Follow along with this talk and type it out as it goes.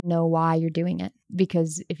know why you're doing it.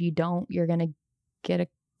 Because if you don't, you're going to get a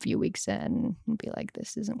few weeks in and be like,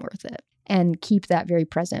 this isn't worth it. And keep that very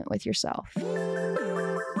present with yourself.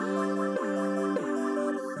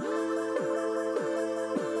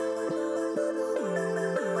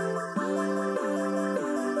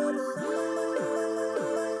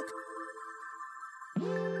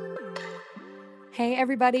 Hey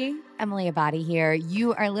everybody, Emily Abadi here.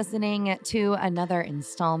 You are listening to another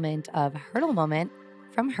installment of Hurdle Moment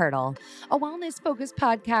from Hurdle, a wellness-focused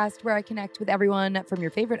podcast where I connect with everyone from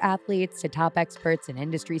your favorite athletes to top experts and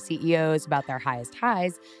industry CEOs about their highest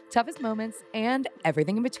highs, toughest moments, and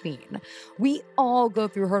everything in between. We all go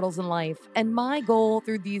through hurdles in life, and my goal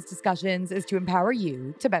through these discussions is to empower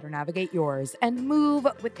you to better navigate yours and move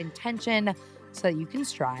with intention so that you can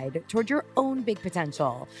stride toward your own big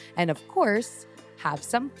potential. And of course, have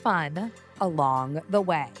some fun along the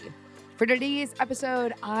way. For today's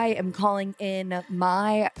episode, I am calling in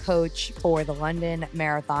my coach for the London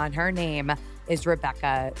Marathon. Her name is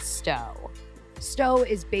Rebecca Stowe. Stowe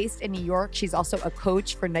is based in New York. She's also a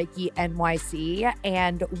coach for Nike NYC,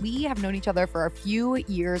 and we have known each other for a few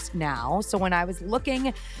years now. So when I was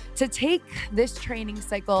looking to take this training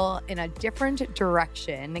cycle in a different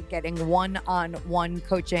direction, getting one-on-one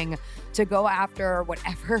coaching to go after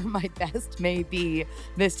whatever my best may be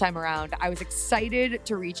this time around, I was excited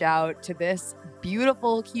to reach out to this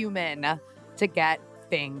beautiful human to get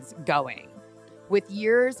things going. With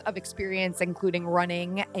years of experience, including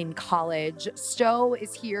running in college, Stowe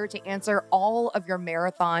is here to answer all of your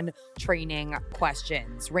marathon training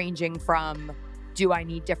questions, ranging from, do I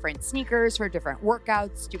need different sneakers for different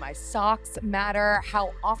workouts? Do my socks matter?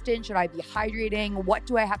 How often should I be hydrating? What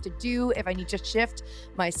do I have to do if I need to shift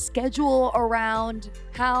my schedule around?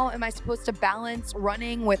 How am I supposed to balance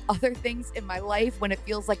running with other things in my life when it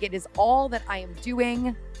feels like it is all that I am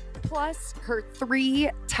doing? Plus her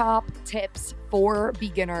 3 top tips for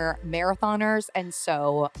beginner marathoners and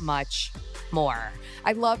so much more.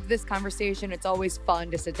 I love this conversation. It's always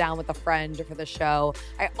fun to sit down with a friend for the show.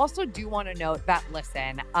 I also do want to note that,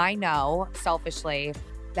 listen, I know selfishly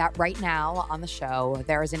that right now on the show,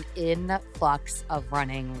 there is an influx of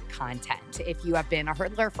running content. If you have been a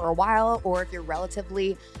hurdler for a while, or if you're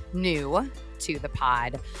relatively new to the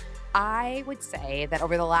pod, I would say that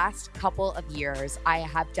over the last couple of years, I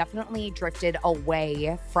have definitely drifted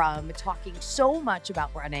away from talking so much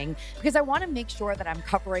about running because I want to make sure that I'm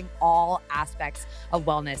covering all aspects of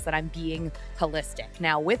wellness, that I'm being holistic.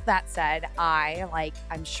 Now, with that said,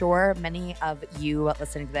 I'm sure many of you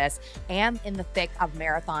listening to this, am in the thick of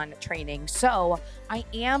marathon training. So I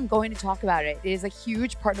am going to talk about it. It is a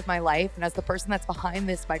huge part of my life. And as the person that's behind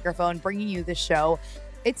this microphone, bringing you this show,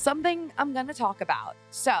 it's something I'm going to talk about.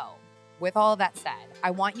 So with all that said,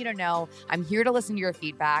 I want you to know I'm here to listen to your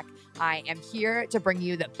feedback. I am here to bring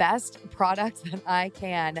you the best products that I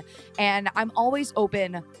can. And I'm always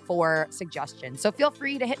open for suggestions. So feel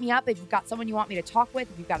free to hit me up if you've got someone you want me to talk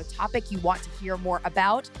with, if you've got a topic you want to hear more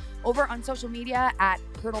about, over on social media at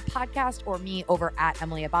Hurdle Podcast or me over at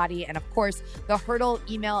Emily Abadi. And of course, the Hurdle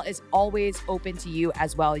email is always open to you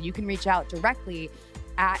as well. You can reach out directly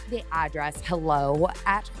at the address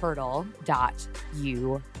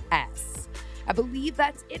hello@hurdle.us. I believe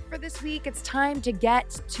that's it for this week. It's time to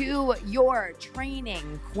get to your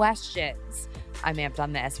training questions. I'm amped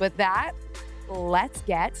on this. With that, let's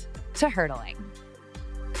get to hurdling.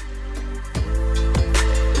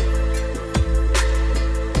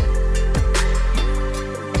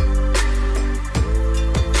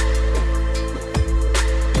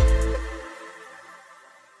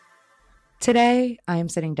 Today, I am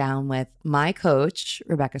sitting down with my coach,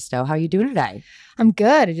 Rebecca Stowe. How are you doing today? I'm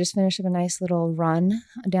good. I just finished up a nice little run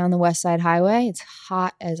down the West Side Highway. It's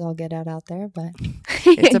hot as all get out there, but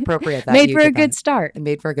it's appropriate that made for a good start. It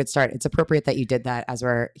made for a good start. It's appropriate that you did that as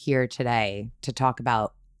we're here today to talk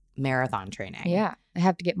about marathon training. Yeah, I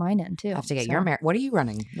have to get mine in too. I have to get your What are you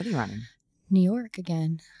running? New York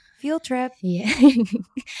again. Field trip. Yeah,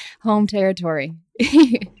 home territory.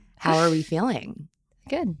 How are we feeling?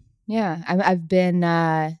 Good. Yeah, I've been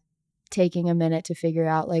taking a minute to figure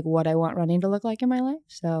out like what I want running to look like in my life.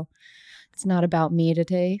 So it's not about me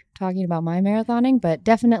today talking about my marathoning, but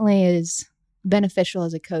definitely is beneficial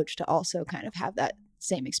as a coach to also kind of have that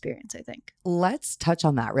same experience, I think. Let's touch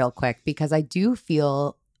on that real quick because I do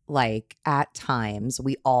feel like at times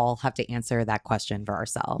we all have to answer that question for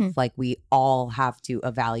ourselves. Like we all have to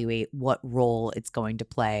evaluate what role it's going to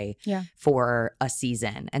play for a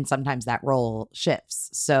season. And sometimes that role shifts.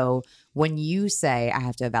 So when you say I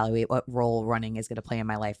have to evaluate what role running is going to play in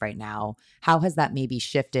my life right now, how has that maybe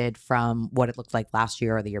shifted from what it looked like last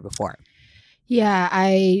year or the year before? Yeah,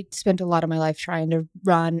 I spent a lot of my life trying to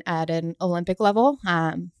run at an Olympic level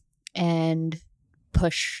and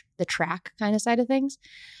push the track kind of side of things.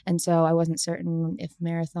 And so I wasn't certain if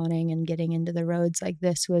marathoning and getting into the roads like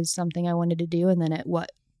this was something I wanted to do, and then at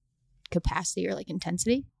what capacity or like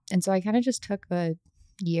intensity. And so I kind of just took a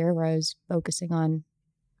year where I was focusing on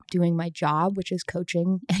doing my job, which is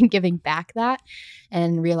coaching and giving back that,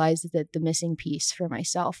 and realized that the missing piece for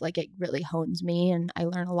myself, like it really hones me, and I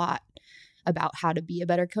learn a lot about how to be a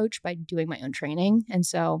better coach by doing my own training. And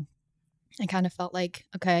so I kind of felt like,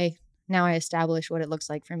 okay, now I established what it looks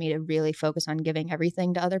like for me to really focus on giving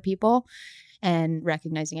everything to other people and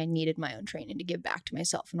recognizing I needed my own training to give back to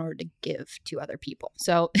myself in order to give to other people.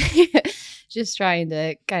 So just trying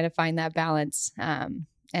to kind of find that balance and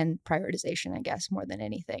prioritization, I guess, more than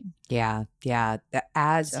anything. Yeah. Yeah.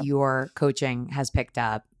 As your coaching has picked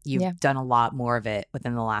up, you've done a lot more of it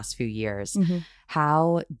within the last few years. Mm-hmm.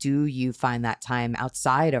 How do you find that time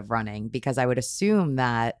outside of running? Because I would assume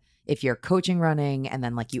that if you're coaching running and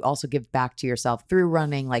then like you also give back to yourself through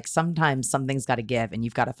running, like sometimes something's got to give and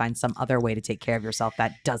you've got to find some other way to take care of yourself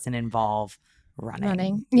that doesn't involve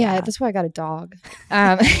running. Yeah, that's why I got a dog.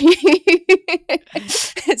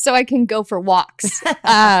 So I can go for walks.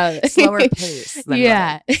 Slower pace than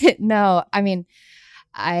running. No, I mean,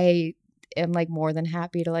 I am like more than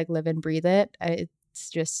happy to like live and breathe it.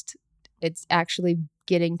 It's actually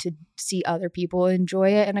getting to see other people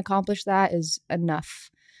enjoy it and accomplish that is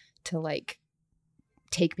enough to like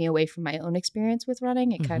take me away from my own experience with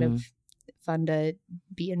running. It kind of fun to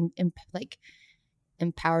be like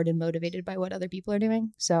empowered and motivated by what other people are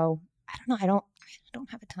doing. So I don't know. I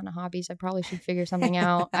don't have a ton of hobbies. I probably should figure something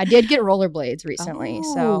out. I did get rollerblades recently.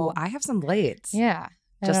 So I have some blades. Yeah.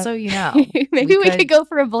 Just so you know. Maybe we could go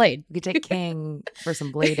for a blade. We could take King for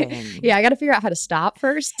some blading. Yeah, I got to figure out how to stop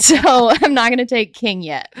first. So I'm not going to take King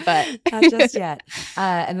yet, but not just yet.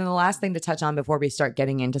 And then the last thing to touch on before we start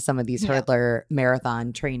getting into some of these hurdler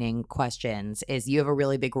marathon training questions is you have a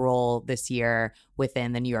really big role this year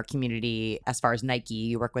within the New York community as far as Nike.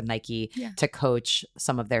 You work with Nike to coach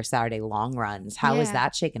some of their Saturday long runs. How is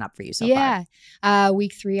that shaken up for you so far?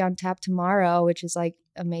 Week 3 on tap tomorrow, which is like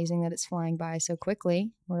amazing that it's flying by so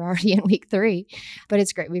quickly. We're already in week 3, but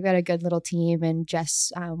it's great. We've got a good little team, and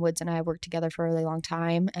Jess Woods and I have worked together for a really long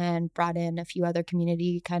time and brought in a few other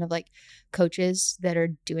community kind of like coaches that are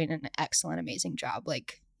doing an excellent, amazing job.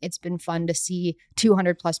 Like it's been fun to see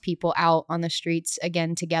 200 plus people out on the streets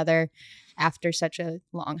again together after such a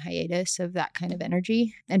long hiatus of that kind of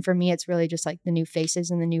energy. And for me, it's really just like the new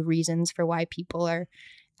faces and the new reasons for why people are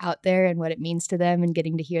out there and what it means to them, and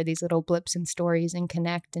getting to hear these little blips and stories and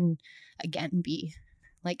connect and again be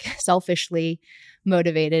like selfishly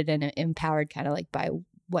motivated and empowered kind of like by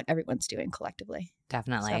what everyone's doing collectively.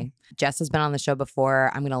 Definitely. So. Jess has been on the show before.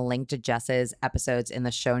 I'm going to link to Jess's episodes in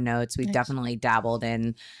the show notes. We've definitely dabbled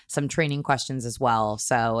in some training questions as well.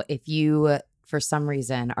 So if you for some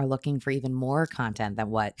reason are looking for even more content than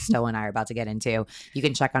what Stowe and I are about to get into, you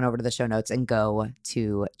can check on over to the show notes and go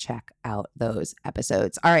to check out those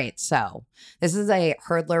episodes. All right. So this is a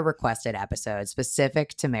hurdler requested episode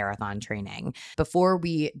specific to marathon training. Before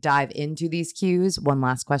we dive into these cues, one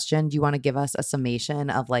last question. Do you want to give us a summation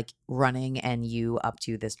of like running and you up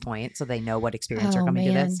to this point so they know what experience you're coming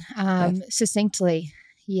to this? Succinctly.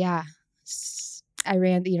 Yeah. I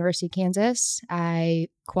ran at the University of Kansas. I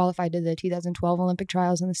qualified to the 2012 Olympic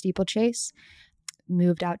trials in the steeplechase,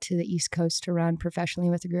 moved out to the East Coast to run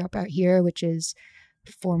professionally with a group out here, which is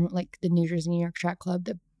like the New Jersey, New York Track Club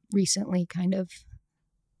that recently kind of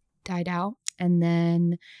died out. And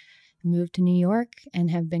then moved to New York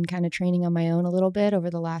and have been kind of training on my own a little bit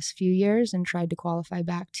over the last few years and tried to qualify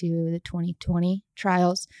back to the 2020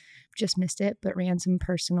 trials. Just missed it, but ran some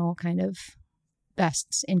personal kind of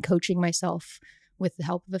bests in coaching myself with the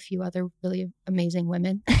help of a few other really amazing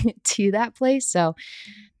women to that place. So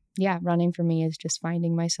yeah, running for me is just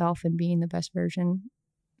finding myself and being the best version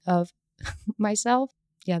of myself.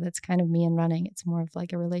 Yeah, that's kind of me and running. It's more of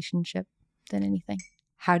like a relationship than anything.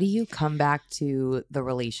 How do you come back to the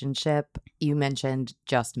relationship? You mentioned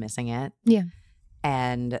just missing it. Yeah.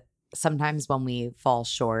 And sometimes when we fall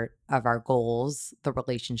short of our goals, the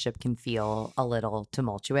relationship can feel a little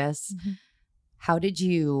tumultuous. Mm-hmm. How did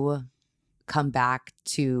you come back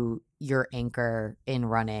to your anchor in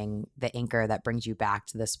running, the anchor that brings you back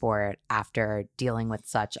to the sport after dealing with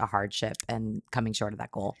such a hardship and coming short of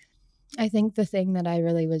that goal? I think the thing that I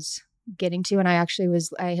really was getting to, and I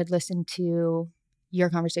had listened to your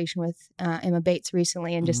conversation with Emma Bates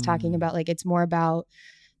recently and just talking about like, it's more about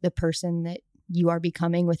the person that you are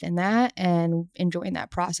becoming within that and enjoying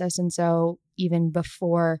that process. And so even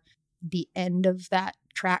before the end of that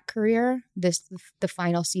track career, the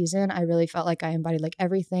final season, I really felt like I embodied like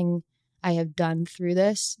everything I have done through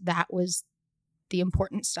this. That was the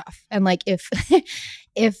important stuff. And like if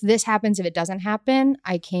this happens, if it doesn't happen,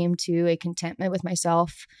 I came to a contentment with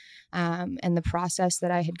myself and the process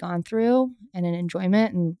that I had gone through, and an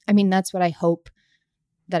enjoyment. And I mean, that's what I hope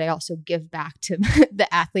that I also give back to the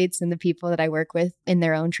athletes and the people that I work with in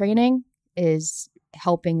their own training, is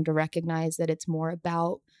helping to recognize that it's more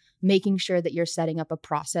about making sure that you're setting up a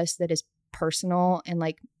process that is personal and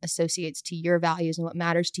like associates to your values and what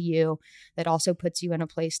matters to you, that also puts you in a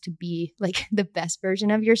place to be like the best version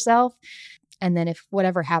of yourself. And then if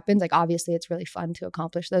whatever happens, like obviously it's really fun to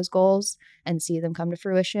accomplish those goals and see them come to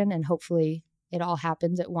fruition, and hopefully it all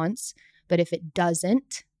happens at once. But if it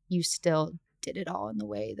doesn't, you still did it all in the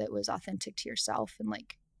way that was authentic to yourself and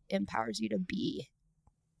like empowers you to be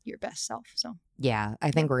your best self. So yeah,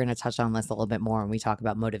 I think we're going to touch on this a little bit more when we talk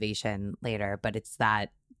about motivation later, but it's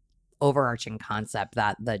that overarching concept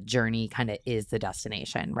that the journey kind of is the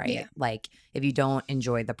destination, right? Yeah. Like if you don't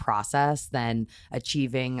enjoy the process, then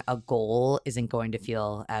achieving a goal isn't going to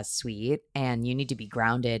feel as sweet, and you need to be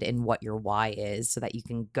grounded in what your why is so that you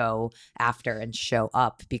can go after and show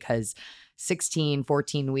up, because 16,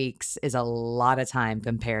 14 weeks is a lot of time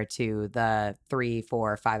compared to the 3,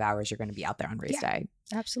 4, 5 hours you're going to be out there on race day.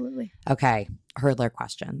 Absolutely. Okay. Hurdler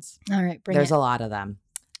questions. All right. There's a lot of them.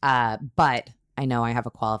 But I know I have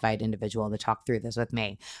a qualified individual to talk through this with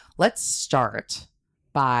me. Let's start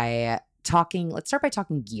by talking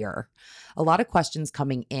gear. A lot of questions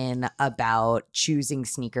coming in about choosing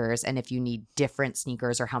sneakers and if you need different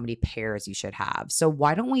sneakers or how many pairs you should have. So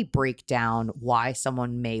why don't we break down why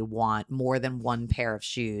someone may want more than one pair of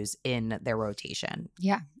shoes in their rotation?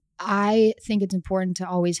 Yeah. I think it's important to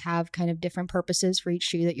always have kind of different purposes for each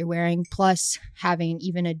shoe that you're wearing, plus having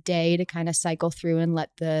even a day to kind of cycle through and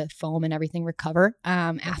let the foam and everything recover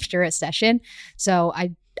after a session. So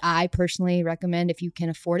I personally recommend, if you can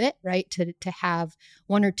afford it, right, to have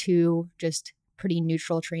one or two just pretty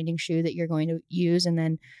neutral training shoe that you're going to use, and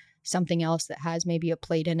then something else that has maybe a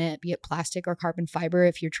plate in it, be it plastic or carbon fiber,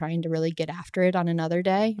 if you're trying to really get after it on another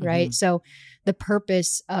day, right? Mm-hmm. So the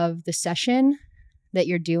purpose of the session that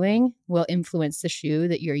you're doing will influence the shoe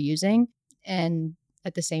that you're using, and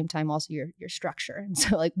at the same time also your structure, and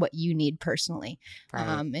so like what you need personally. Right.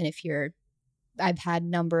 And if I've had a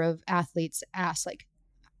number of athletes ask like,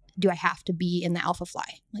 do I have to be in the Alpha Fly?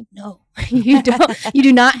 I'm like, no, you don't. You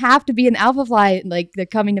do not have to be in the Alpha Fly. Like they're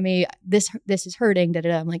coming to me, this is hurting.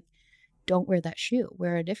 I'm like, don't wear that shoe.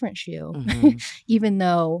 Wear a different shoe, Mm-hmm. even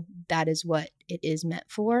though that is what it is meant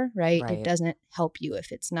for. Right? Right. It doesn't help you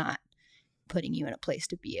if it's not putting you in a place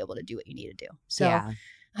to be able to do what you need to do. So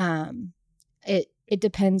yeah. It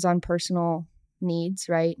depends on personal needs,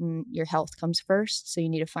 right? And your health comes first. So you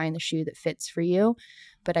need to find the shoe that fits for you.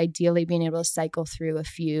 But ideally being able to cycle through a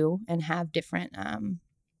few and have different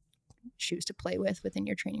shoes to play with within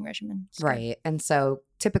your training regimen. Right. And so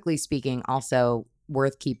typically speaking, also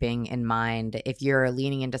worth keeping in mind, if you're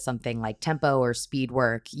leaning into something like tempo or speed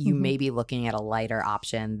work, you may be looking at a lighter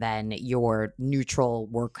option than your neutral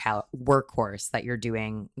workhorse that you're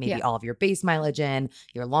doing maybe all of your base mileage in,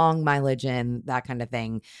 your long mileage in, that kind of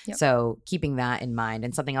thing. Yep. So keeping that in mind.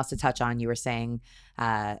 And something else to touch on, you were saying,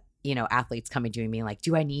 athletes coming to me being like,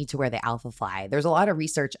 do I need to wear the Alpha Fly? There's a lot of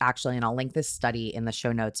research actually, and I'll link this study in the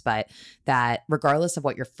show notes, but that regardless of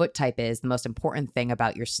what your foot type is, the most important thing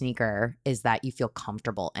about your sneaker is that you feel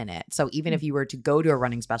comfortable in it. So even if you were to go to a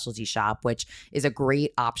running specialty shop, which is a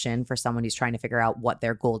great option for someone who's trying to figure out what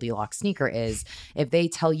their Goldilocks sneaker is, if they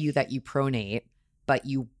tell you that you pronate, but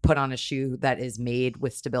you put on a shoe that is made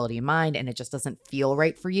with stability in mind and it just doesn't feel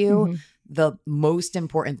right for you, the most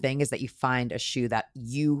important thing is that you find a shoe that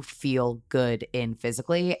you feel good in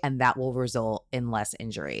physically, and that will result in less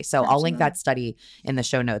injury. So I'll link that study in the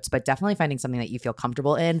show notes, but definitely finding something that you feel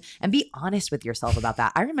comfortable in and be honest with yourself about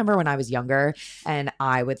that. I remember when I was younger and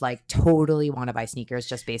I would like totally want to buy sneakers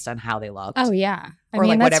just based on how they looked. Oh yeah. Or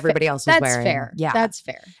like what everybody else was wearing. Fair. Yeah. That's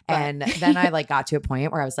fair. But And then I like got to a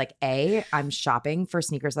point where I was like, I'm shopping for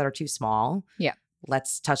sneakers that are too small. Yeah.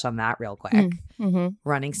 Let's touch on that real quick. Mm-hmm.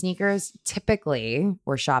 Running sneakers, typically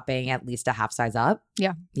we're shopping at least a half size up.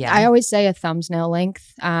 Yeah. Yeah. I always say a thumbnail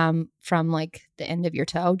length from like the end of your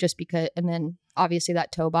toe, just because, and then obviously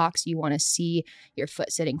that toe box, you want to see your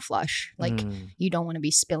foot sitting flush. Like you don't want to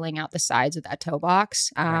be spilling out the sides of that toe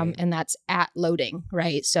box. Right. And that's at loading,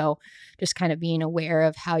 right? So just kind of being aware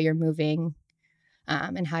of how you're moving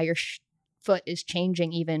and how your foot is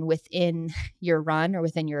changing even within your run or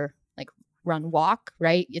within your like run walk,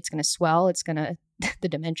 right? It's going to swell. It's going to, the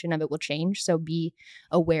dimension of it will change. So be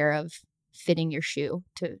aware of fitting your shoe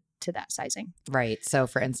to to that sizing. Right. So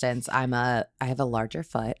for instance, I have a larger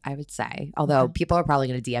foot, I would say, although people are probably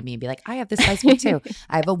going to DM me and be like, I have this size foot too.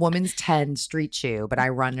 I have a woman's 10 street shoe, but I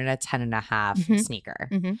run in a 10 and a half sneaker.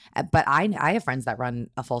 But I have friends that run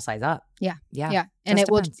a full size up. Yeah. Yeah. And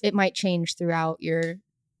Just it might change throughout your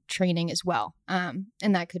training as well. And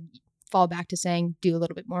that could fall back to saying, do a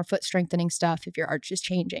little bit more foot strengthening stuff if your arch is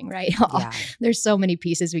changing, right? Yeah. There's so many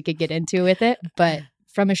pieces we could get into with it, but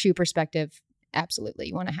from a shoe perspective, absolutely,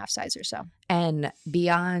 you want a half size or so. And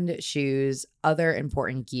beyond shoes, other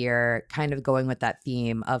important gear, kind of going with that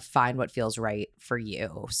theme of find what feels right for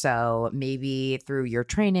you. So maybe through your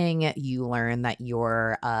training, you learn that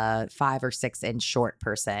you're a 5 or 6 inch short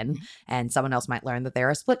person, and someone else might learn that they're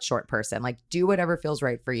a split short person. Like, do whatever feels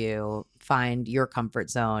right for you, find your comfort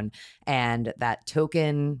zone. And that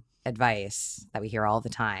token advice that we hear all the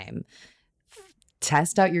time,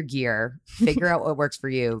 test out your gear, figure out what works for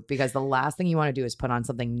you, because the last thing you want to do is put on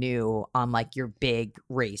something new on like your big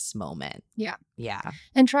race moment. Yeah. Yeah.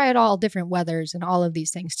 And try it all different weathers and all of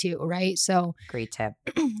these things too, right? So great tip.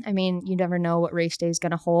 I mean, you never know what race day is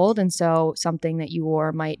going to hold. And so something that you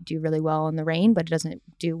wore might do really well in the rain, but it doesn't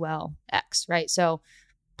do well X, right? So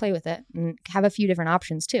play with it and have a few different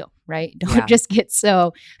options too, right? Don't just get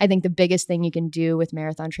so. I think the biggest thing you can do with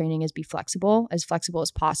marathon training is be flexible as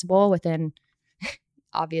possible within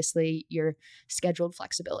obviously your scheduled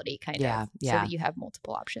flexibility kind of, so that you have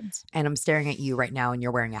multiple options. And I'm staring at you right now and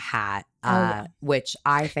you're wearing a hat, which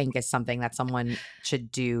I think is something that someone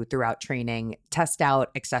should do throughout training. Test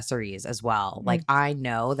out accessories as well. Like, I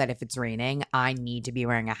know that if it's raining, I need to be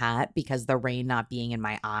wearing a hat because the rain not being in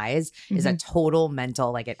my eyes is a total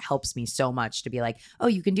mental, like, it helps me so much to be like, oh,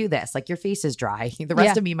 you can do this. Like, your face is dry. The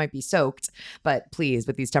rest of me might be soaked, but please,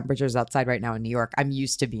 with these temperatures outside right now in New York, I'm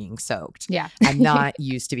used to being soaked. Yeah. I'm not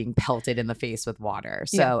used to being pelted in the face with water.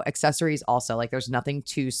 So accessories also, like, there's nothing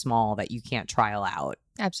too small that you can't trial out.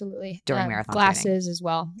 Absolutely. During marathon glasses training as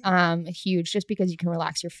well. Huge, just because you can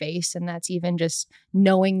relax your face, and that's even just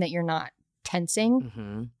knowing that you're not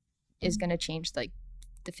tensing is going to change like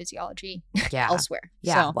the physiology elsewhere.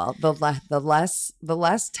 Yeah. So, well, the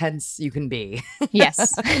less tense you can be.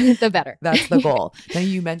 Yes, the better. That's the goal. Now,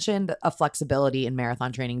 you mentioned a flexibility in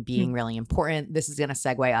marathon training being really important. This is going to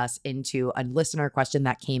segue us into a listener question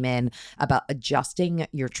that came in about adjusting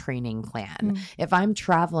your training plan. If I'm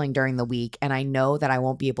traveling during the week and I know that I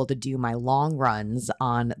won't be able to do my long runs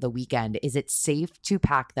on the weekend, is it safe to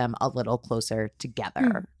pack them a little closer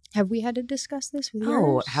together? Have we had to discuss this with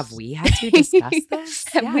yours? Oh, have we had to discuss this?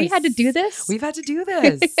 Have we had to do this? We've had to do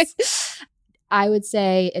this. I would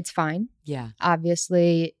say it's fine. Yeah.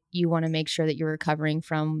 Obviously, you want to make sure that you're recovering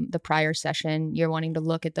from the prior session. You're wanting to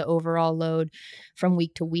look at the overall load from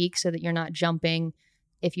week to week so that you're not jumping.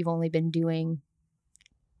 If you've only been doing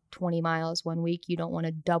 20 miles one week, you don't want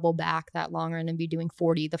to double back that long run and be doing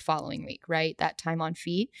 40 the following week, right? That time on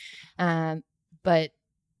feet. But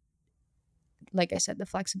like I said, the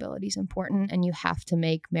flexibility is important, and you have to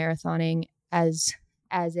make marathoning as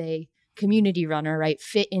a community runner, right,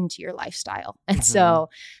 fit into your lifestyle. And so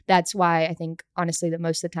that's why I think, honestly, that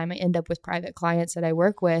most of the time I end up with private clients that I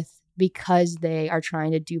work with, because they are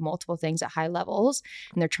trying to do multiple things at high levels,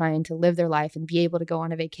 and they're trying to live their life and be able to go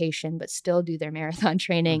on a vacation, but still do their marathon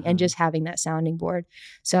training and just having that sounding board.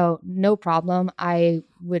 So no problem. I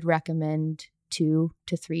would recommend 2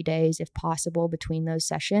 to 3 days if possible between those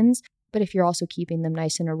sessions. But if you're also keeping them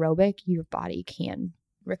nice and aerobic, your body can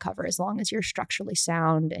recover as long as you're structurally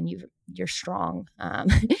sound and you're strong.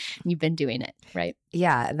 You've been doing it, right?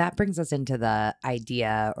 Yeah. That brings us into the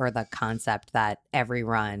idea or the concept that every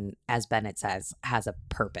run, as Bennett says, has a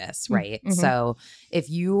purpose, right? So if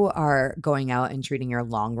you are going out and treating your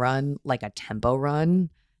long run like a tempo run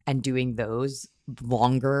and doing those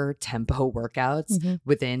longer tempo workouts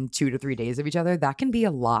within 2 to 3 days of each other, that can be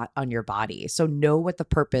a lot on your body. So know what the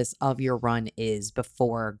purpose of your run is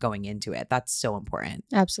before going into it. That's so important.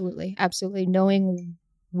 Absolutely. Absolutely. Knowing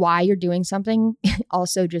why you're doing something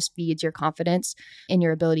also just feeds your confidence in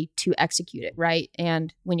your ability to execute it, right?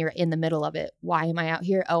 And when you're in the middle of it, why am I out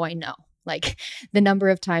here? Oh, I know. Like, the number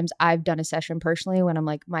of times I've done a session personally when I'm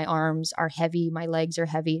like, my arms are heavy, my legs are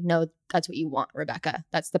heavy. No, that's what you want, Rebecca.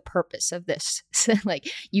 That's the purpose of this.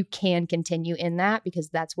 Like, you can continue in that because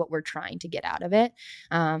that's what we're trying to get out of it.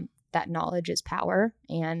 That knowledge is power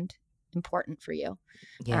and important for you.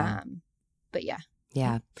 Yeah. But yeah.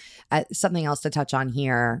 Yeah. Something else to touch on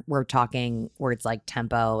here, we're talking words like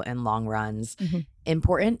tempo and long runs. Mhm.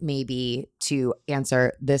 Important maybe to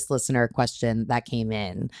answer this listener question that came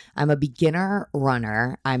in. I'm a beginner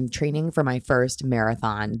runner. I'm training for my first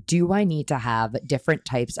marathon. Do I need to have different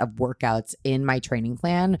types of workouts in my training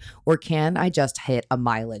plan, or can I just hit a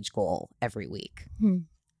mileage goal every week?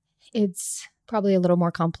 It's probably a little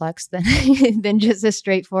more complex than than just a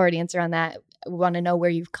straightforward answer on that. We want to know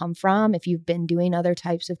where you've come from, if you've been doing other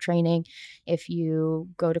types of training, if you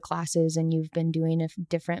go to classes and you've been doing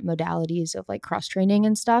different modalities of like cross training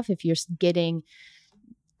and stuff, if you're getting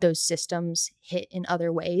those systems hit in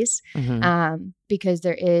other ways, because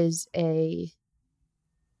there is a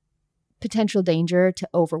potential danger to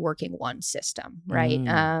overworking one system,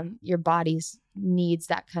 right? Your body's needs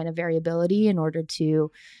that kind of variability in order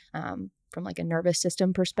to, from like a nervous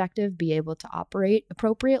system perspective, be able to operate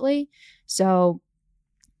appropriately. So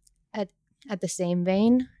at the same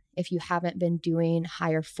vein, if you haven't been doing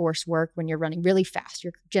higher force work when you're running really fast,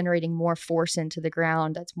 you're generating more force into the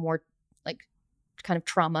ground. That's more like kind of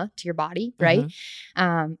trauma to your body, right?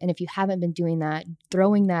 And if you haven't been doing that,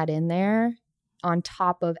 throwing that in there on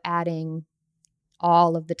top of adding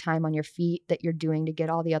all of the time on your feet that you're doing to get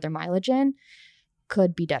all the other mileage in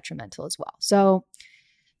could be detrimental as well. So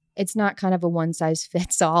it's not kind of a one size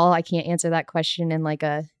fits all. I can't answer that question in like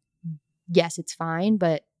a yes, it's fine,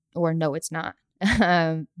 or no, it's not.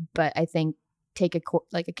 But I think take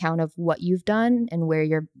account of what you've done and where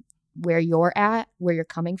you're at, where you're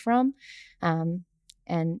coming from.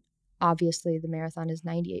 And obviously the marathon is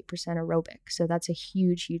 98% aerobic. So that's a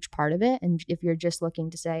huge, huge part of it. And if you're just looking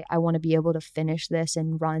to say, I want to be able to finish this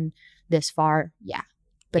and run this far, yeah.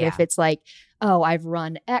 But if it's like, oh, I've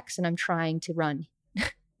run X and I'm trying to run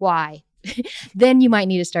Y, then you might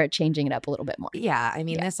need to start changing it up a little bit more. Yeah. I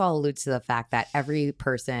mean, this all alludes to the fact that every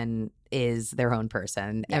person is their own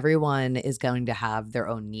person. Everyone is going to have their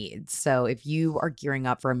own needs. So if you are gearing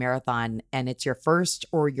up for a marathon and it's your first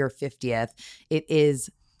or your 50th, it is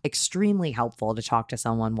extremely helpful to talk to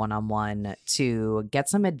someone one-on-one to get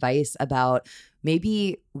some advice about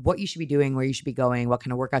maybe what you should be doing, where you should be going, what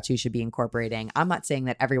kind of workouts you should be incorporating. I'm not saying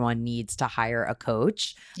that everyone needs to hire a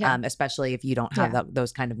coach, especially if you don't have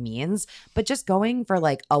those kind of means, but just going for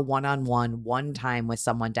like a one-on-one, one time with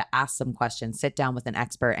someone to ask some questions, sit down with an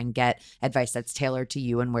expert and get advice that's tailored to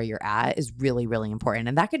you and where you're at is really, really important.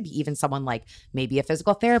 And that could be even someone like maybe a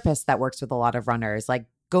physical therapist that works with a lot of runners. Like,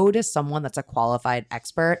 go to someone that's a qualified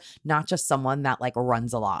expert, not just someone that like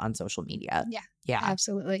runs a lot on social media. Yeah,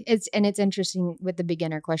 absolutely. It's interesting with the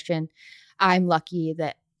beginner question. I'm lucky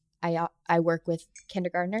that I work with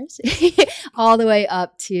kindergartners all the way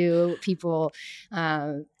up to people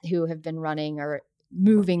who have been running or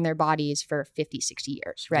moving their bodies for 50, 60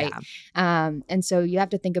 years, right? And so you have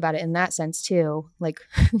to think about it in that sense too. Like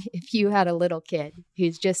if you had a little kid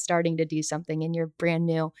who's just starting to do something and you're brand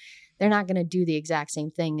new, they're not going to do the exact same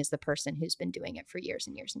thing as the person who's been doing it for years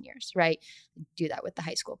and years and years, right? Do that with the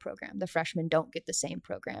high school program. The freshmen don't get the same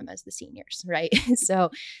program as the seniors, right? So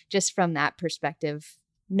just from that perspective,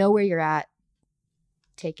 know where you're at,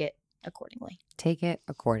 take it accordingly. Take it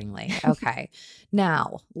accordingly. Okay.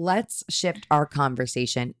 Now, let's shift our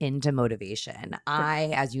conversation into motivation.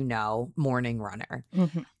 I, as you know, morning runner.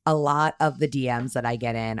 A lot of the DMs that I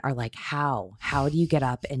get in are like, how do you get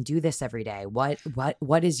up and do this every day?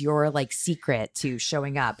 What is your like secret to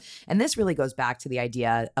showing up? And this really goes back to the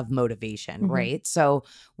idea of motivation, right? So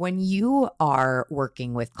when you are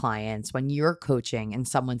working with clients, when you're coaching and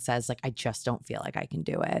someone says like, I just don't feel like I can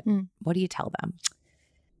do it, what do you tell them?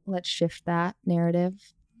 Let's shift that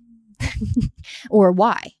narrative. Or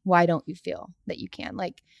why don't you feel that you can?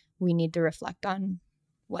 Like, we need to reflect on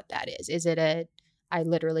what that is. Is it I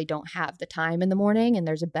literally don't have the time in the morning and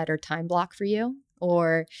there's a better time block for you?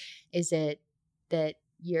 Or is it that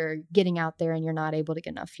you're getting out there and you're not able to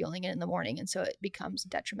get enough fueling in the morning and so it becomes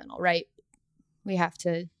detrimental, right? We have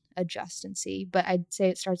to adjust and see. But I'd say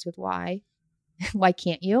it starts with why. Why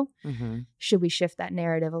can't you? Should we shift that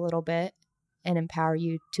narrative a little bit and empower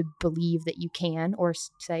you to believe that you can, or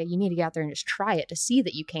say you need to get out there and just try it to see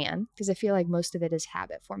that you can? Because I feel like most of it is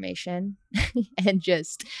habit formation and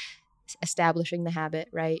just establishing the habit,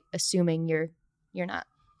 right? Assuming you're not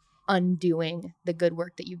undoing the good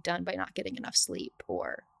work that you've done by not getting enough sleep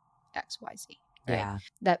or XYZ. Right? Yeah.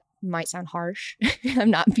 That might sound harsh. I'm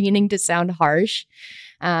not meaning to sound harsh.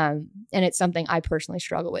 And it's something I personally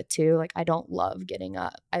struggle with too. Like, I don't love getting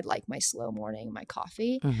up. I like my slow morning, my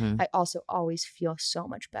coffee. I also always feel so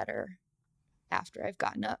much better after I've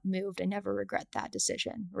gotten up, moved. I never regret that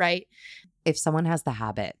decision, right? If someone has the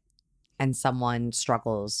habit and someone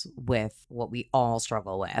struggles with what we all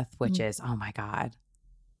struggle with, which is, oh my God,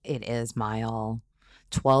 it is mile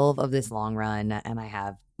 12 of this long run and I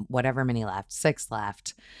have whatever many left, 6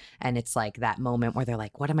 left. And it's like that moment where they're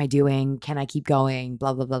like, what am I doing? Can I keep going?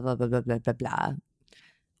 Blah, blah, blah, blah, blah, blah, blah, blah, blah.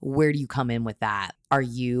 Where do you come in with that? Are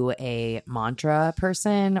you a mantra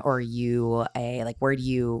person or are you a, like, where do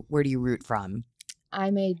you root from?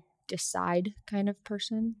 I'm a decide kind of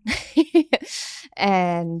person.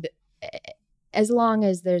 And as long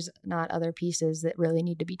as there's not other pieces that really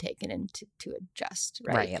need to be taken into to adjust,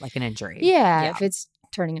 right? Right, like an injury. Yeah, if it's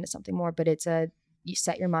turning into something more, but you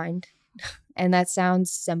set your mind. And that sounds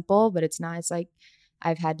simple, but it's not. It's like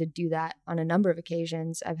I've had to do that on a number of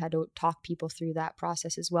occasions. I've had to talk people through that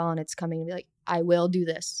process as well. And it's coming to be like, I will do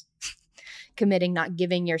this. Committing, not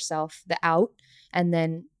giving yourself the out. And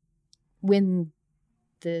then when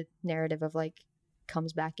the narrative of like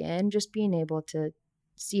comes back in, just being able to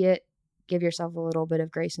see it, give yourself a little bit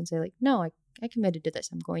of grace and say like, no, I committed to this.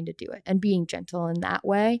 I'm going to do it. And being gentle in that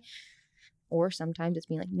way. Or sometimes it's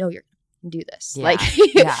being like, no, you're going to do this. Yeah. Like,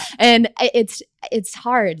 Yeah. And it's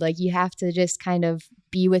hard. Like you have to just kind of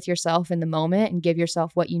be with yourself in the moment and give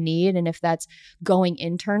yourself what you need. And if that's going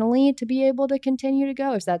internally to be able to continue to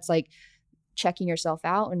go, if that's like checking yourself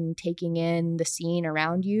out and taking in the scene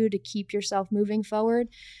around you to keep yourself moving forward.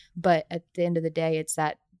 But at the end of the day, it's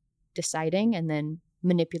that deciding and then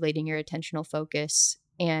manipulating your attentional focus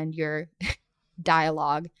and your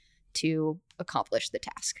dialogue to accomplish the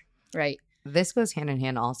task, right? This goes hand in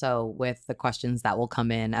hand also with the questions that will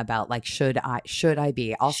come in about like, should I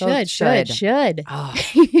be? Also, should. Oh.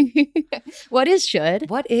 What is should?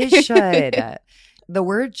 What is should? The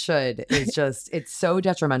word should is just, it's so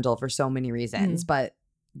detrimental for so many reasons, but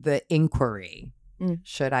the inquiry,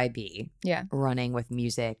 should I be running with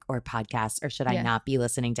music or podcasts, or should I not be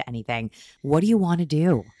listening to anything? What do you want to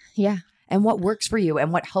do? Yeah. And what works for you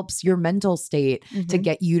and what helps your mental state to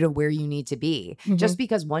get you to where you need to be. Just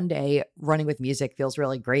because one day running with music feels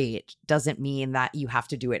really great doesn't mean that you have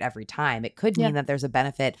to do it every time. It could mean that there's a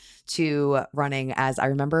benefit to running, as I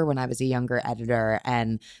remember when I was a younger editor,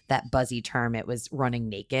 and that buzzy term, it was running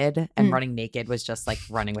naked. And running naked was just like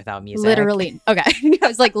running without music. Literally. Okay. I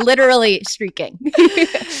was like literally streaking.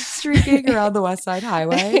 Streaking around the West Side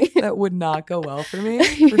Highway. That would not go well for me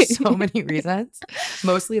for so many reasons.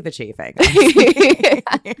 Mostly the chafing.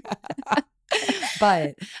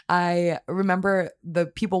 But I remember the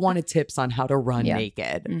people wanted tips on how to run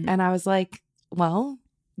naked. And I was like, well,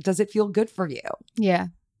 does it feel good for you? Yeah.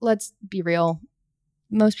 Let's be real.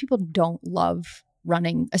 Most people don't love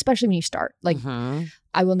running, especially when you start. Like,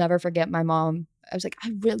 I will never forget my mom. I was like,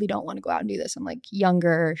 I really don't want to go out and do this. I'm like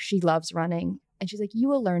younger. She loves running. And she's like, you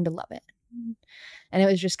will learn to love it. And it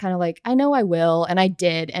was just kind of like, I know I will. And I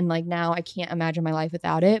did. And like now I can't imagine my life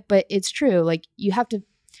without it. But it's true. Like you have to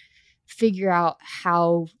figure out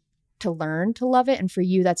how to learn to love it. And for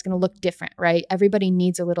you, that's going to look different, right? Everybody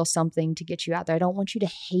needs a little something to get you out there. I don't want you to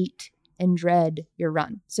hate and dread your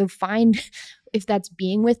run. So find, if that's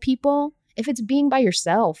being with people, if it's being by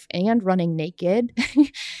yourself and running naked,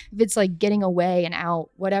 if it's like getting away and out,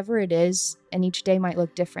 whatever it is, and each day might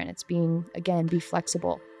look different. It's being, again, be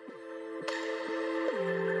flexible.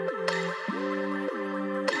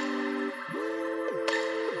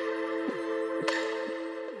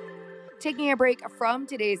 Taking a break from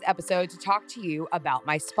today's episode to talk to you about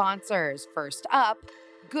my sponsors. First up,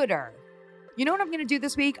 Goodr. You know what I'm going to do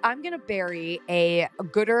this week? I'm going to bury a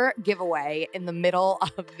Goodr giveaway in the middle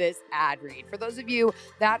of this ad read. For those of you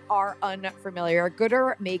that are unfamiliar,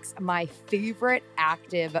 Goodr makes my favorite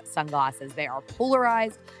active sunglasses. They are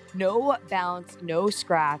polarized, no bounce, no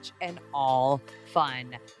scratch, and all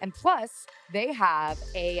fun. And plus, they have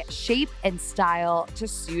a shape and style to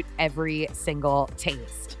suit every single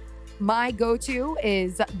taste. My go-to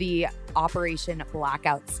is the Operation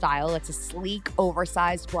Blackout style. It's a sleek,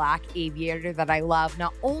 oversized black aviator that I love,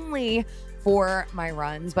 not only for my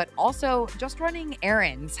runs, but also just running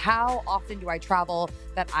errands. How often do I travel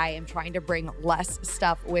that I am trying to bring less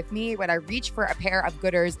stuff with me? When I reach for a pair of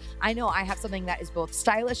Goodrs, I know I have something that is both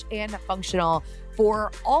stylish and functional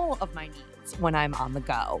for all of my needs when I'm on the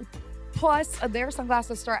go. Plus, their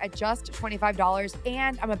sunglasses start at just $25,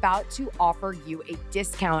 and I'm about to offer you a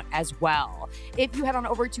discount as well. If you head on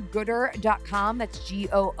over to goodr.com, that's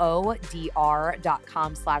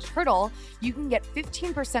GOODR.com/hurdle, you can get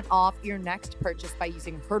 15% off your next purchase by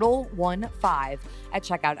using Hurdle15 at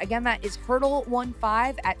checkout. Again, that is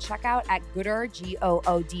Hurdle15 at checkout at Goodr,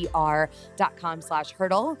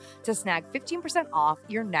 GOODR.com/hurdle to snag 15% off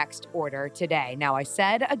your next order today. Now, I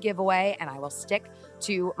said a giveaway, and I will stick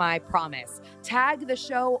to my promise. Tag the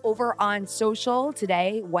show over on social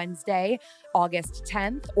today, Wednesday, August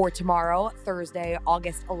 10th, or tomorrow, Thursday,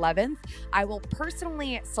 August 11th. I will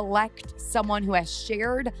personally select someone who has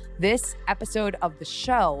shared this episode of the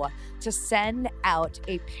show to send out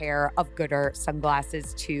a pair of Goodr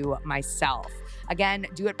sunglasses to myself. Again,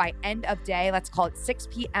 do it by end of day. Let's call it 6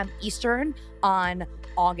 p.m. Eastern on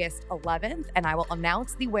August 11th, and I will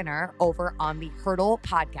announce the winner over on the Hurdle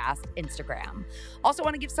Podcast Instagram. Also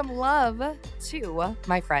want to give some love to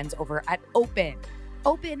my friends over at Open.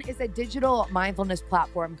 Open is a digital mindfulness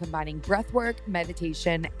platform combining breathwork,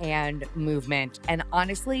 meditation, and movement. And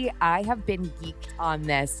honestly, I have been geeked on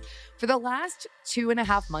this for the last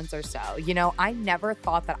 2.5 months or so. You know, I never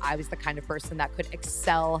thought that I was the kind of person that could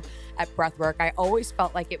excel at breathwork. I always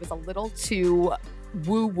felt like it was a little too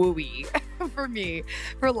woo-woo-y for me,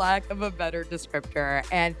 for lack of a better descriptor.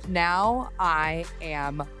 And now I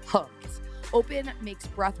am hooked. Open makes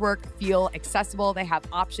breathwork feel accessible. They have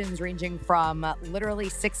options ranging from literally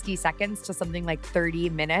 60 seconds to something like 30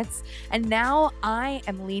 minutes. And now I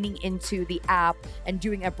am leaning into the app and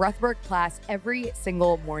doing a breathwork class every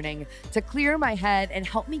single morning to clear my head and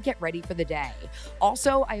help me get ready for the day.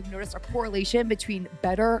 Also, I've noticed a correlation between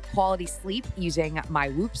better quality sleep using my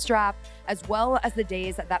Whoop strap, as well as the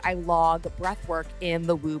days that I log breathwork in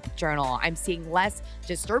the Whoop journal. I'm seeing less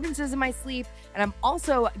disturbances in my sleep, and I'm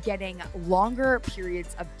also getting longer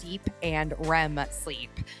periods of deep and REM sleep.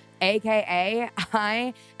 AKA,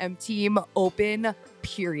 I am team Open,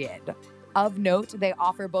 period. Of note, they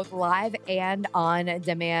offer both live and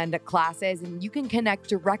on-demand classes, and you can connect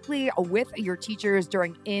directly with your teachers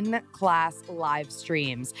during in-class live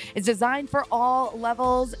streams. It's designed for all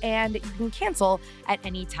levels, and you can cancel at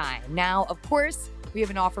any time. Now, of course, we have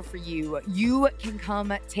an offer for you. You can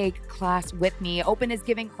come take class with me. Open is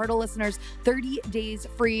giving Hurdle listeners 30 days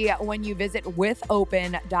free when you visit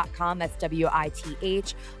withopen.com. That's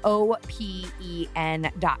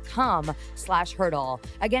withopen.com/hurdle.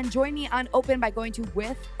 Again, join me on Open by going to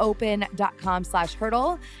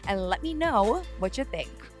withopen.com/hurdle and let me know what you think.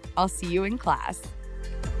 I'll see you in class.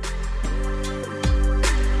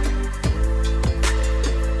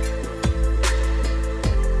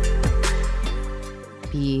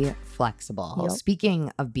 Be flexible. Yep.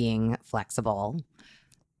 Speaking of being flexible,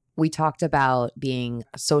 we talked about being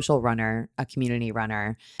a social runner, a community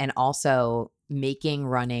runner, and also making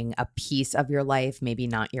running a piece of your life, maybe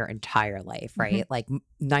not your entire life, right? Like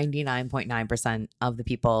 99.9% of the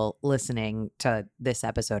people listening to this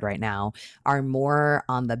episode right now are more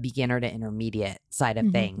on the beginner to intermediate side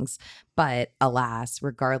of things. But alas,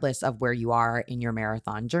 regardless of where you are in your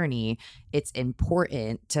marathon journey, it's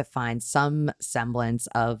important to find some semblance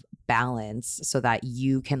of balance so that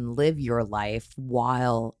you can live your life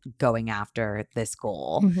while going after this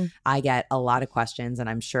goal. I get a lot of questions, and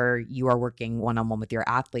I'm sure you are working one-on-one with your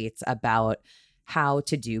athletes about how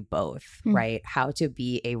to do both, right? How to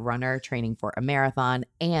be a runner training for a marathon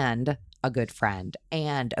and a good friend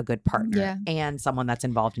and a good partner and someone that's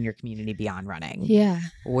involved in your community beyond running. Yeah.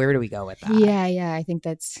 Where do we go with that? Yeah. I think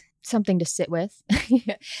that's something to sit with.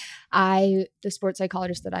 The sports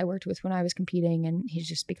psychologist that I worked with when I was competing, and he's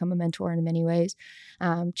just become a mentor in many ways,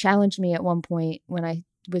 challenged me at one point when I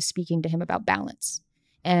was speaking to him about balance.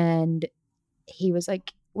 And he was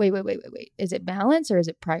like, wait. Is it balance or is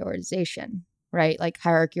it prioritization? Right? Like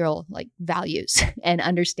hierarchical, like values and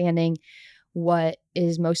understanding what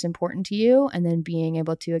is most important to you, and then being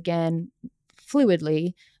able to, again,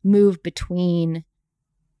 fluidly move between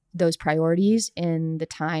those priorities in the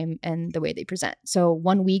time and the way they present. So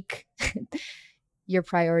 1 week, your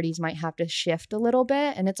priorities might have to shift a little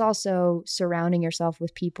bit. And it's also surrounding yourself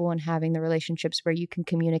with people and having the relationships where you can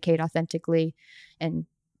communicate authentically and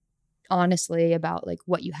honestly about like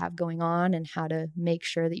what you have going on and how to make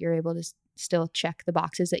sure that you're able to still check the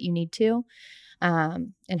boxes that you need to,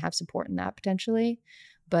 and have support in that potentially.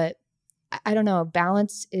 But I don't know,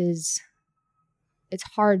 balance it's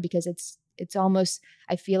hard because it's almost,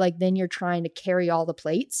 I feel like then you're trying to carry all the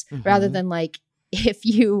plates rather than like, if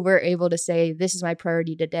you were able to say, this is my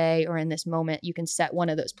priority today, or in this moment, you can set one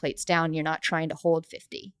of those plates down. You're not trying to hold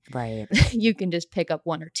 50. Right. You can just pick up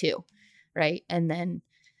 1 or 2. Right. And then,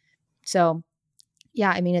 so yeah,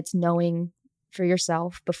 I mean, it's knowing for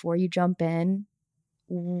yourself before you jump in,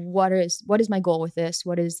 what is my goal with this?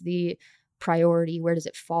 What is the priority? Where does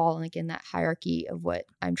it fall? Like in that hierarchy of what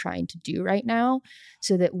I'm trying to do right now,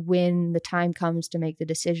 so that when the time comes to make the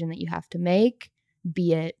decision that you have to make,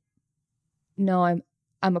 be it, no,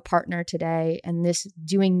 I'm a partner today, and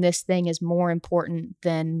doing this thing is more important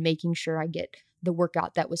than making sure I get the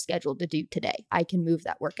workout that was scheduled to do today. I can move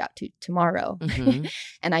that workout to tomorrow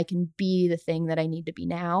and I can be the thing that I need to be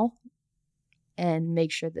now and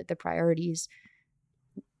make sure that the priorities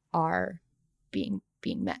are being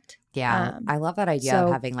met. Yeah. I love that idea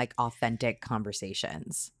of having like authentic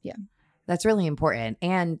conversations. Yeah. That's really important.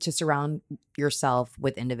 And to surround yourself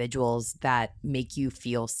with individuals that make you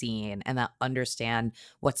feel seen and that understand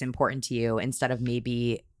what's important to you instead of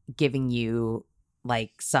maybe giving you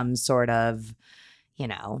like some sort of,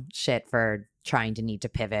 shit for trying to need to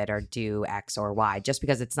pivot or do X or Y. Just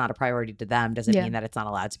because it's not a priority to them doesn't mean that it's not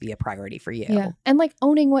allowed to be a priority for you. Yeah. And like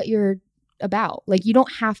owning what you're about. Like you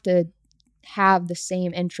don't have to have the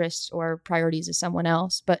same interests or priorities as someone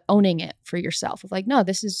else, but owning it for yourself. Of like, no,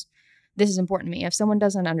 this is important to me. If someone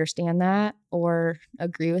doesn't understand that or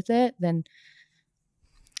agree with it, then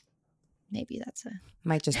maybe that's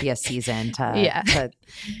might just be a season to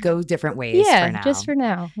go different ways for now. Just for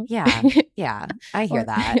now. Yeah. I hear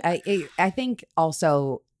that. I think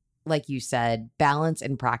also, like you said, balance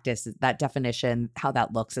and practice, that definition, how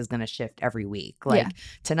that looks is going to shift every week. Like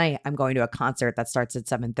tonight, I'm going to a concert that starts at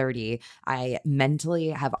 7:30. I mentally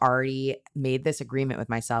have already made this agreement with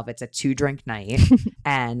myself. It's a 2-drink night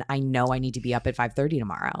and I know I need to be up at 5:30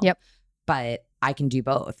 tomorrow. Yep. But I can do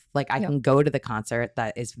both. Like I can go to the concert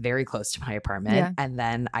that is very close to my apartment and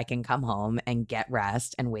then I can come home and get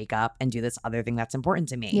rest and wake up and do this other thing that's important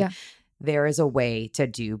to me. Yeah. There is a way to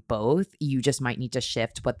do both. You just might need to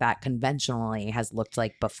shift what that conventionally has looked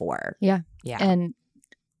like before. Yeah. And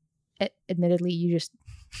admittedly, you just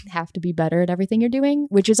have to be better at everything you're doing,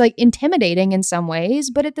 which is like intimidating in some ways.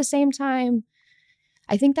 But at the same time,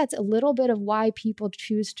 I think that's a little bit of why people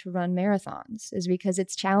choose to run marathons, is because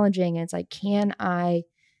it's challenging. And it's like, can I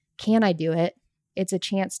do it? It's a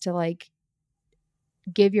chance to like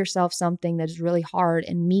give yourself something that is really hard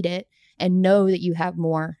and meet it and know that you have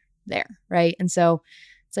more there. Right. And so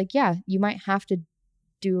it's like, yeah, you might have to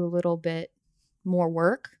do a little bit more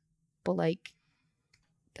work, but like,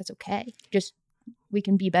 that's okay. Just, we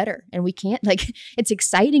can be better and we can't, like, it's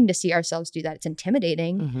exciting to see ourselves do that. It's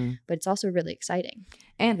intimidating, but it's also really exciting.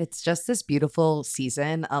 And it's just this beautiful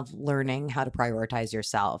season of learning how to prioritize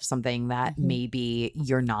yourself, something that maybe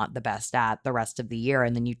you're not the best at the rest of the year.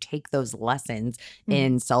 And then you take those lessons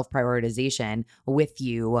in self-prioritization with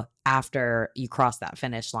you after you cross that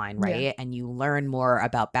finish line, right? Yeah. And you learn more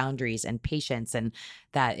about boundaries and patience. And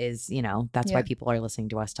that is, that's why people are listening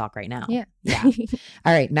to us talk right now. Yeah.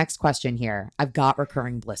 All right. Next question here. I've got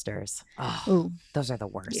recurring blisters. Oh, those are the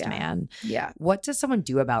worst, man. Yeah. What does someone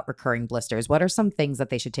do about recurring blisters? What are some things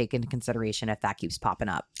that they should take into consideration if that keeps popping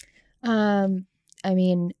up? I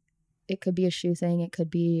mean, it could be a shoe thing. It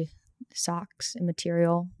could be socks and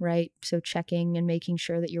material, right? So checking and making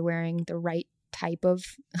sure that you're wearing the right type of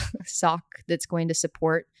sock that's going to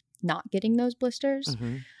support not getting those blisters.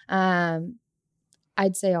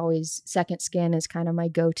 I'd say always Second Skin is kind of my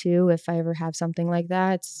go-to if I ever have something like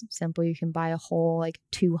that. It's simple. You can buy a whole like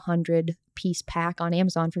 200 piece pack on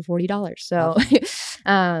Amazon for $40. So,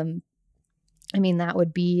 I mean, that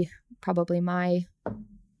would be probably my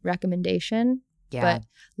recommendation. Yeah. But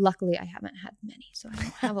luckily I haven't had many, so I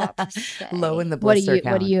don't have a lot to say. Low in the blister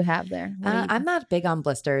count. What do you have there? I'm not big on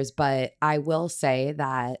blisters, but I will say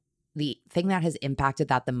that the thing that has impacted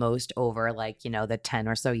that the most over the 10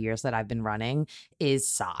 or so years that I've been running is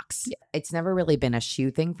socks. Yeah. It's never really been a shoe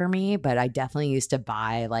thing for me, but I definitely used to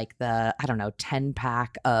buy 10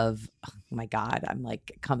 pack of, oh my God, I'm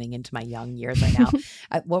like coming into my young years right now.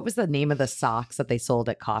 What was the name of the socks that they sold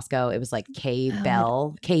at Costco? It was like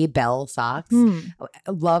K-Bell socks.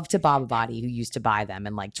 Love to Baba Body, who used to buy them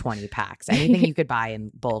in 20 packs. Anything you could buy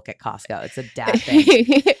in bulk at Costco. It's a dad thing.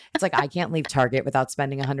 It's like I can't leave Target without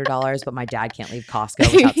spending $100, but my dad can't leave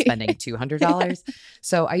Costco without spending $200.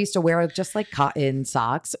 So I used to wear just cotton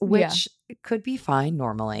socks, which could be fine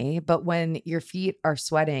normally. But when your feet are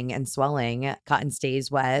sweating and swelling, cotton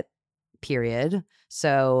stays wet, period.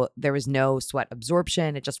 So there was no sweat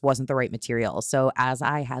absorption. It just wasn't the right material. So as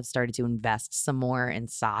I have started to invest some more in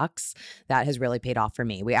socks, that has really paid off for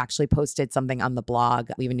me. We actually posted something on the blog.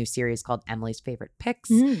 We have a new series called Emily's Favorite Picks.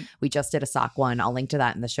 We just did a sock one. I'll link to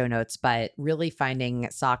that in the show notes, but really finding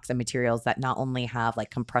socks and materials that not only have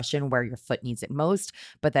compression where your foot needs it most,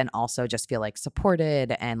 but then also just feel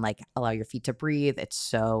supported and allow your feet to breathe. It's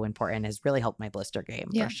so important. It's really helped my blister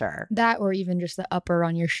game for sure. That, or even just the upper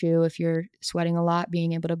on your shoe. If you're sweating a lot,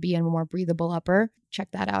 being able to be in a more breathable upper,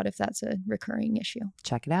 check that out if that's a recurring issue.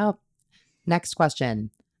 Check it out. Next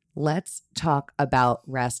question. Let's talk about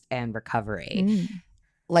rest and recovery.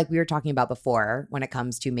 like we were talking about before, when it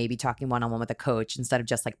comes to maybe talking one-on-one with a coach, instead of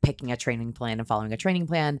just like picking a training plan and following a training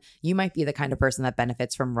plan, you might be the kind of person that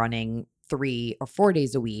benefits from running 3 or 4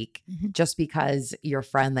 days a week. Just because your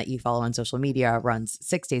friend that you follow on social media runs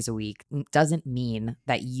 6 days a week doesn't mean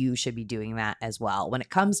that you should be doing that as well. When it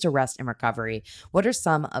comes to rest and recovery, what are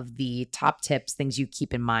some of the top tips, things you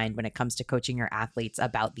keep in mind when it comes to coaching your athletes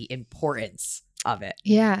about the importance of it?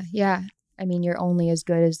 Yeah. I mean, you're only as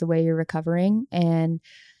good as the way you're recovering, and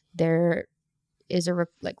there is a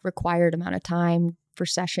required amount of time for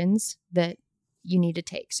sessions that you need to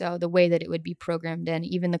take. So the way that it would be programmed in,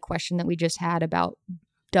 even the question that we just had about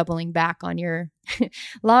doubling back on your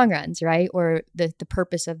long runs, right? Or the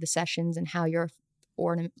purpose of the sessions and how you're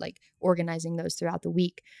organizing those throughout the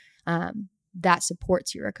week, that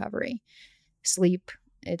supports your recovery. Sleep,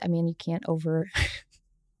 I mean, you can't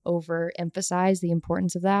overemphasize the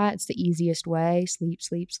importance of that. It's the easiest way,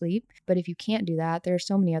 sleep. But if you can't do that, there are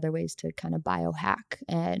so many other ways to kind of biohack,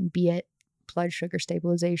 and be it blood sugar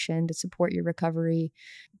stabilization to support your recovery,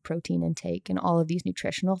 protein intake, and all of these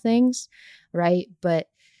nutritional things, right? But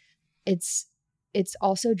it's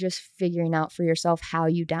also just figuring out for yourself how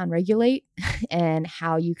you downregulate and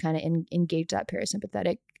how you kind of engage that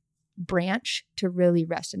parasympathetic branch to really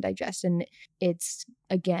rest and digest. And it's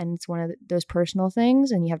one of those personal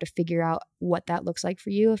things, and you have to figure out what that looks like for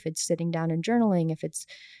you. If it's sitting down and journaling, if it's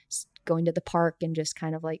going to the park and just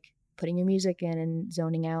kind of like putting your music in and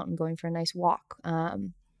zoning out and going for a nice walk.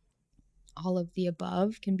 All of the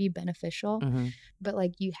above can be beneficial, but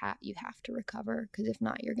like you have to recover, because if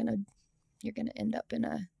not, you're gonna end up in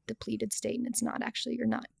a depleted state, and you're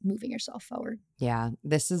not moving yourself forward. Yeah.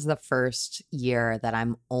 This is the first year that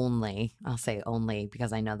I'll say only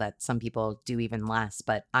because I know that some people do even less,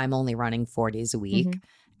 but I'm only running 4 days a week.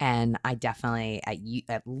 And I definitely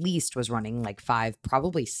at least was running like 5,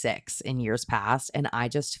 probably 6 in years past. And I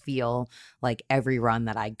just feel like every run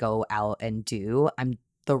that I go out and do,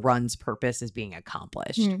 the run's purpose is being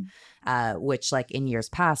accomplished, which like in years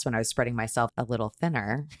past when I was spreading myself a little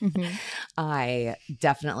thinner, I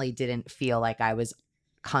definitely didn't feel like I was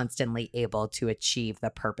constantly able to achieve the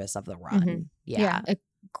purpose of the run. Yeah.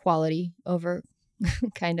 Quality over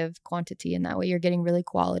kind of quantity. In that way, you're getting really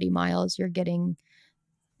quality miles. You're getting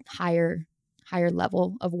higher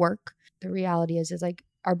level of work. The reality is like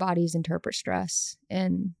our bodies interpret stress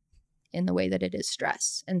in the way that it is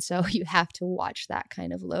stress. And so you have to watch that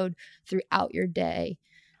kind of load throughout your day,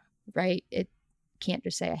 right? It can't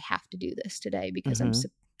just say, I have to do this today because I'm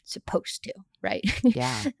supposed to, right?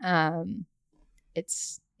 Yeah.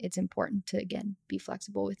 It's important to, again, be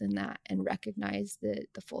flexible within that and recognize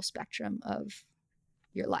the full spectrum of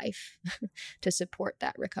your life to support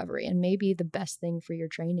that recovery. And maybe the best thing for your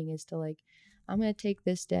training is to like, I'm going to take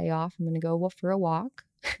this day off. I'm going to go for a walk.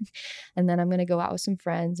 And then I'm going to go out with some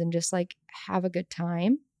friends and just like have a good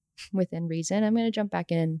time within reason. I'm going to jump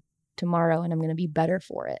back in tomorrow and I'm going to be better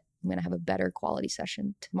for it. I'm going to have a better quality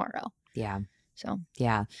session tomorrow. Yeah. So,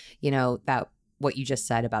 yeah. That what you just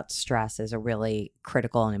said about stress is a really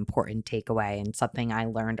critical and important takeaway. And something I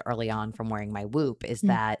learned early on from wearing my Whoop is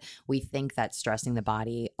that we think that stressing the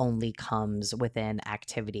body only comes within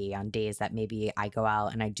activity on days that maybe I go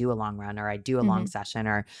out and I do a long run or I do a long session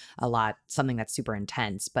or something that's super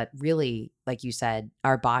intense. But really, like you said,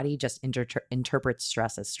 our body just interprets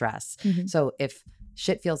stress as stress. So if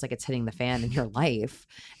shit feels like it's hitting the fan in your life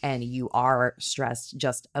and you are stressed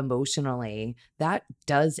just emotionally, that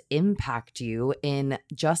does impact you in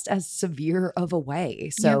just as severe of a way.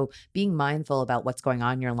 So being mindful about what's going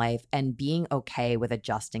on in your life and being okay with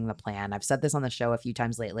adjusting the plan. I've said this on the show a few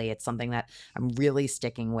times lately. It's something that I'm really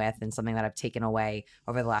sticking with, and something that I've taken away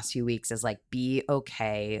over the last few weeks is like, be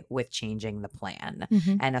okay with changing the plan.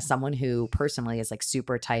 And as someone who personally is like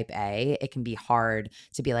super type A, it can be hard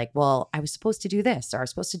to be like, well, I was supposed to do this or I was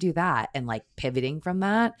supposed to do that, and like pivoting from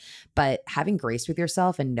that. But having grace with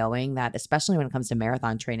yourself and knowing that, especially when it comes to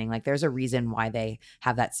marathon training, like there's a reason why they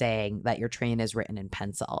have that saying that your train is written in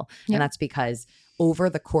pencil. And that's because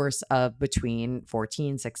over the course of between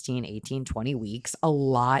 14, 16, 18, 20 weeks, a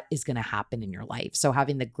lot is going to happen in your life. So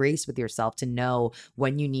having the grace with yourself to know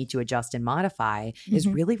when you need to adjust and modify is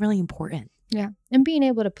really, really important. Yeah. And being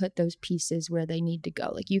able to put those pieces where they need to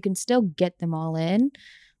go. Like you can still get them all in,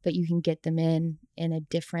 but you can get them in a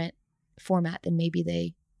different format than maybe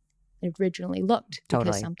they originally looked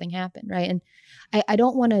because something happened, right? And I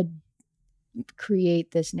don't want to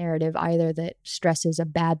create this narrative either that stress is a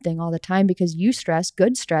bad thing all the time, because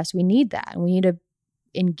good stress, we need that. And we need to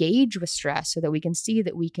engage with stress so that we can see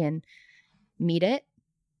that we can meet it,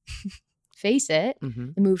 face it,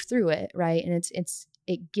 and move through it, right? And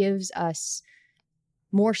it gives us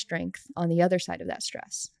more strength on the other side of that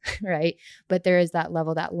stress, right? But there is that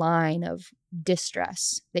level, that line of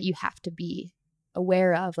distress that you have to be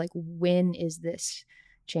aware of. Like, when is this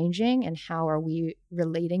changing and how are we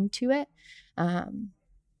relating to it?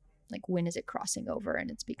 Like, when is it crossing over and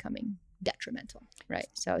it's becoming detrimental, right?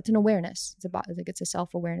 So it's an awareness. It's a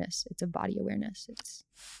self-awareness. It's a body awareness.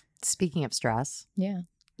 Speaking of stress, Yeah.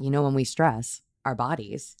 When we stress our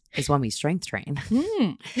bodies is when we strength train.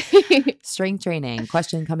 Strength training,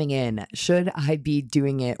 question coming in. Should I be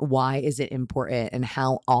doing it? Why is it important? And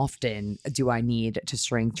how often do I need to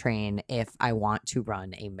strength train if I want to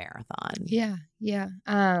run a marathon? Yeah. Yeah.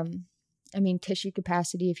 I mean, tissue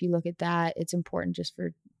capacity, if you look at that, it's important just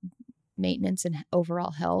for maintenance and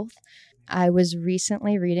overall health. I was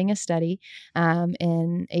recently reading a study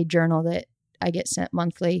in a journal that I get sent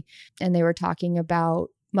monthly, and they were talking about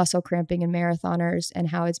muscle cramping in marathoners and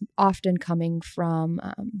how it's often coming from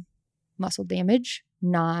muscle damage,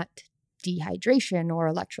 not dehydration or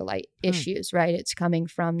electrolyte issues, right? It's coming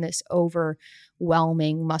from this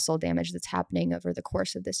overwhelming muscle damage that's happening over the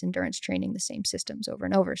course of this endurance training, the same systems over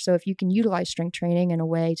and over. So if you can utilize strength training in a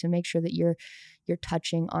way to make sure that you're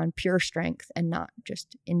touching on pure strength and not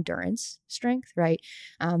just endurance strength, right?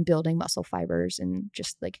 Building muscle fibers and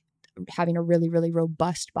just like having a really, really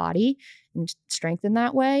robust body and strength in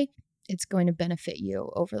that way, it's going to benefit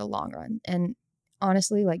you over the long run. And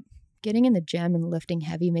honestly, like, getting in the gym and lifting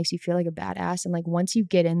heavy makes you feel like a badass. And like, once you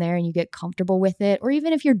get in there and you get comfortable with it, or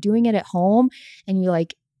even if you're doing it at home and you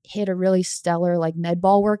like hit a really stellar like med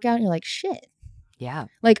ball workout and you're like, shit. Yeah.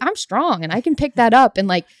 Like, I'm strong and I can pick that up. And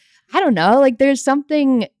like, I don't know, like, there's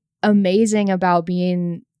something amazing about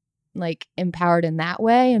being like empowered in that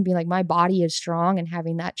way and being like, my body is strong, and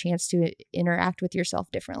having that chance to interact with yourself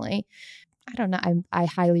differently. I don't know. I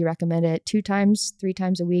highly recommend it 2 times, 3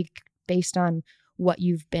 times a week based on what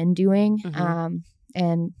you've been doing,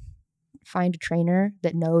 and find a trainer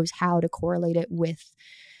that knows how to correlate it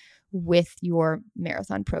with your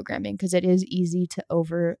marathon programming, because it is easy to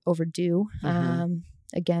overdo.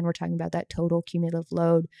 Again, we're talking about that total cumulative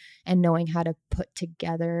load and knowing how to put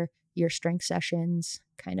together your strength sessions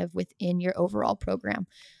kind of within your overall program.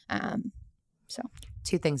 So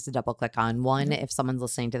 2 things to double click on. One, if someone's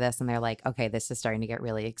listening to this and they're like, okay, this is starting to get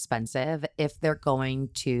really expensive. If they're going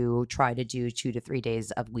to try to do 2 to 3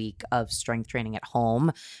 days a week of strength training at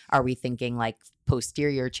home, are we thinking like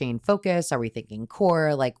posterior chain focus? Are we thinking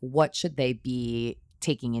core? Like, what should they be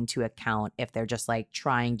taking into account if they're just like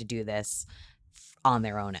trying to do this on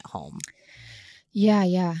their own at home?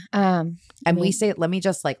 Yeah. And we say, let me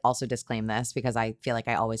just like also disclaim this, because I feel like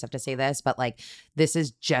I always have to say this, but like, these are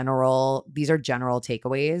general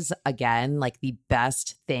takeaways. Again, like, the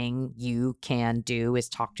best thing you can do is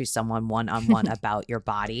talk to someone one-on-one about your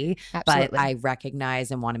body. Absolutely. But I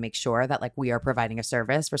recognize and want to make sure that like we are providing a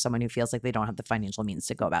service for someone who feels like they don't have the financial means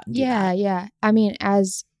to go about and do that. Yeah. I mean,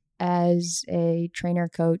 as a trainer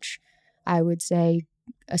coach, I would say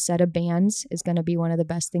a set of bands is going to be one of the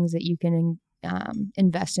best things that you can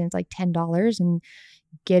invest in. It's like $10 and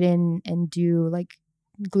get in and do like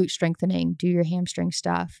glute strengthening, do your hamstring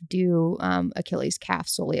stuff, do Achilles, calf,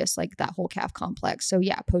 soleus, like that whole calf complex. So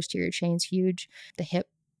yeah, posterior chain's huge. The hip,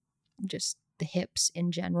 just the hips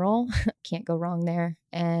in general, can't go wrong there.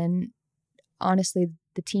 And honestly,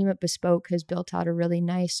 the team at Bespoke has built out a really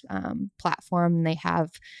nice platform, and they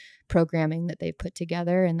have programming that they've put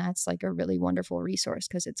together, and that's like a really wonderful resource,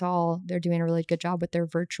 because they're doing a really good job with their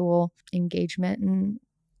virtual engagement and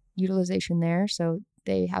utilization there. So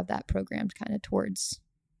they have that programmed kind of towards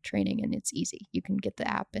training, and it's easy. You can get the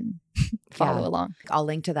app and follow along. I'll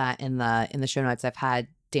link to that in the show notes. I've had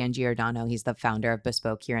Dan Giordano, he's the founder of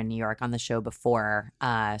Bespoke here in New York, on the show before.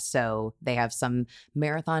 So they have some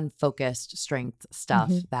marathon focused strength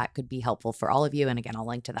stuff that could be helpful for all of you. And again, I'll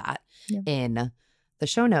link to that in the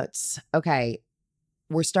show notes. Okay,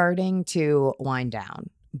 we're starting to wind down,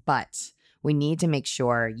 but we need to make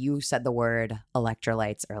sure, you said the word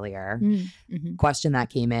electrolytes earlier. Question that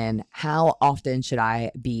came in: how often should I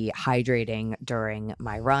be hydrating during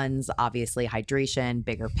my runs? Obviously, hydration,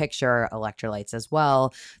 bigger picture, electrolytes as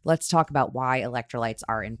well. Let's talk about why electrolytes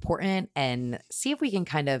are important and see if we can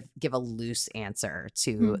kind of give a loose answer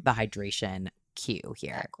to the hydration cue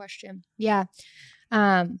here. That question. Yeah.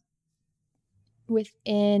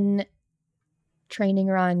 Within training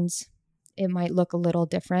runs, it might look a little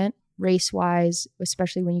different. Race-wise,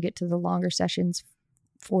 especially when you get to the longer sessions,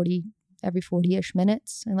 every 40-ish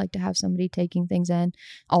minutes, I like to have somebody taking things in,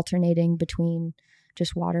 alternating between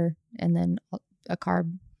just water and then a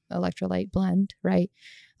carb electrolyte blend, right?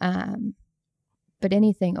 But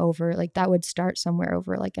anything over, like, that would start somewhere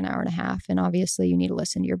over like an hour and a half. And obviously you need to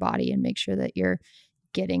listen to your body and make sure that you're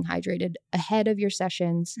getting hydrated ahead of your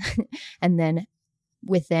sessions. And then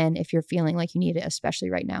within, if you're feeling like you need it, especially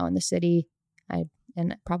right now in the city,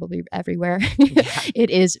 and probably everywhere, it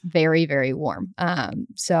is very, very warm.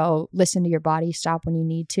 So listen to your body, stop when you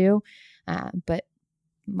need to. But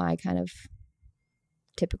my kind of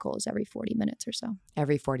typical is every 40 minutes or so.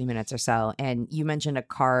 Every 40 minutes or so. And you mentioned a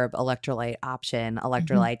carb electrolyte option.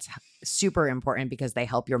 Electrolytes, super important because they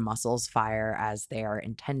help your muscles fire as they are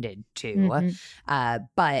intended to.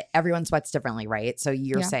 But everyone sweats differently, right? So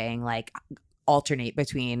you're saying like alternate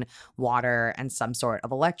between water and some sort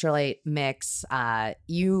of electrolyte mix.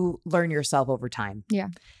 You learn yourself over time. Yeah.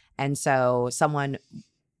 And so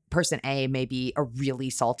person A may be a really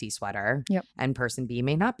salty sweater and person B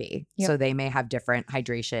may not be. So they may have different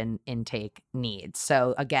hydration intake needs.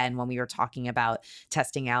 So again, when we were talking about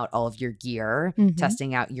testing out all of your gear,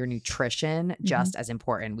 testing out your nutrition, just as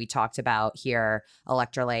important. We talked about here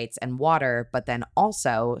electrolytes and water, but then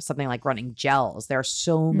also something like running gels. There are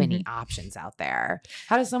so many options out there.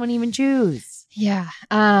 How does someone even choose? Yeah.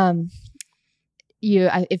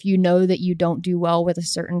 If you know that you don't do well with a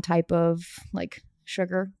certain type of like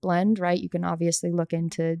sugar blend, right? You can obviously look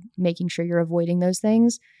into making sure you're avoiding those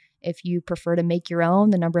things. If you prefer to make your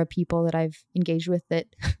own, the number of people that I've engaged with that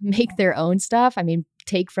make their own stuff, I mean,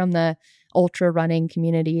 take from the ultra running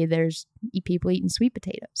community, there's people eating sweet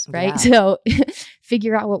potatoes, right? So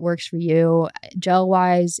figure out what works for you. Gel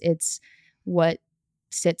wise, it's what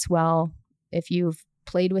sits well. If you've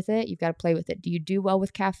played with it, you've got to play with it. Do you do well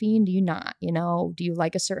with caffeine? Do you not? Do you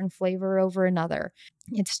like a certain flavor over another?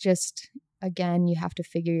 It's just, again, you have to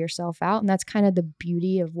figure yourself out. And that's kind of the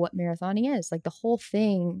beauty of what marathoning is. Like the whole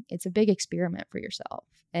thing, it's a big experiment for yourself.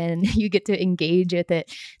 And you get to engage with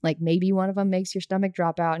it. Like maybe one of them makes your stomach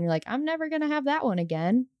drop out and you're like, I'm never going to have that one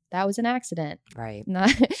again. That was an accident. Right.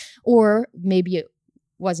 Or maybe it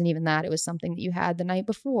wasn't even that. It was something that you had the night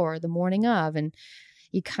before, the morning of. And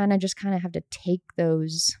you kind of have to take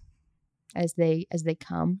those as they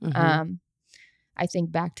come. I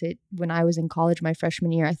think back to when I was in college, my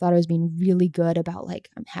freshman year, I thought I was being really good about like,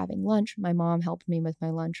 I'm having lunch. My mom helped me with my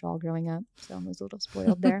lunch all growing up. So I was a little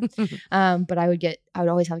spoiled there. But I would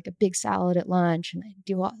always have like a big salad at lunch and I'd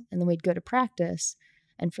do all, and then we'd go to practice.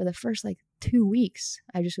 And for the first like 2 weeks,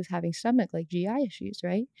 I just was having stomach, like GI issues,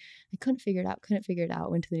 right? I couldn't figure it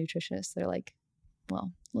out. Went to the nutritionist. They're like,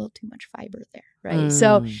 well, a little too much fiber there, right?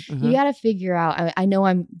 So you got to figure out, I know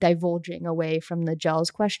I'm divulging away from the gels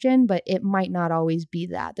question, but it might not always be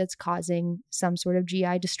that's causing some sort of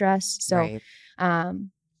GI distress. So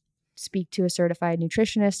speak to a certified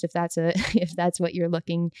nutritionist if that's what you're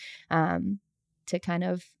looking to kind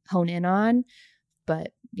of hone in on.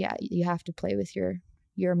 But yeah, you have to play with your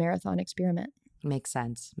marathon experiment. Makes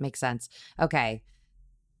sense. Okay.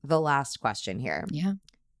 The last question here. Yeah.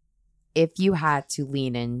 If you had to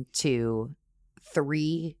lean into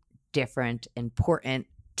 3 different important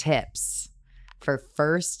tips for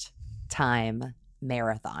first-time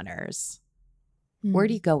marathoners, where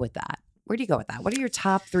do you go with that? What are your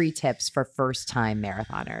top 3 tips for first-time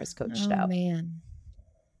marathoners, Coach Stowe? Man.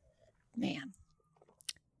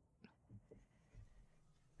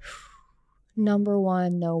 Number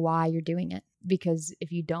 1, know why you're doing it. Because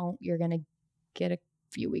if you don't, you're going to get a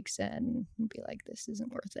few weeks in and be like, this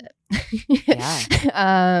isn't worth it.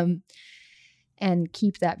 Yeah. And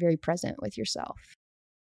keep that very present with yourself.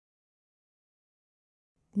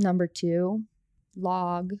 Number 2,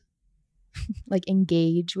 log, like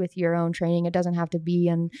engage with your own training. It doesn't have to be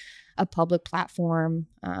on a public platform.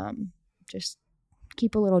 Just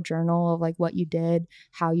keep a little journal of like what you did,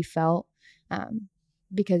 how you felt,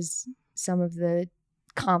 because some of the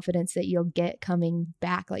confidence that you'll get coming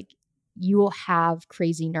back, like you will have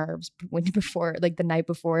crazy nerves before, like the night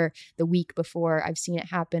before, the week before. I've seen it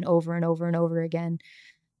happen over and over and over again.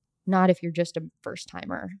 Not if you're just a first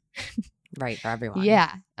timer. Right. For everyone.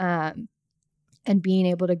 Yeah. And being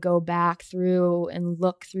able to go back through and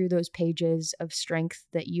look through those pages of strength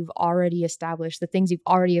that you've already established, the things you've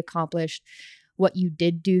already accomplished, what you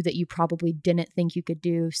did do that you probably didn't think you could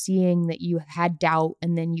do, seeing that you had doubt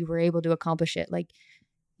and then you were able to accomplish it. Like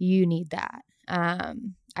you need that.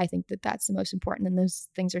 I think that that's the most important. And those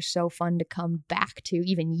things are so fun to come back to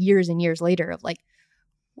even years and years later of like,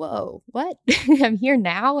 whoa, what? I'm here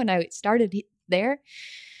now and I started there.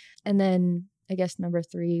 And then I guess number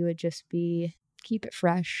 3 would just be keep it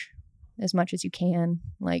fresh as much as you can.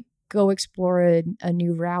 Like go explore a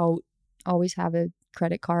new route. Always have a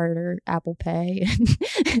credit card or Apple Pay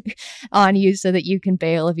on you so that you can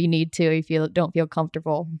bail if you need to, if you don't feel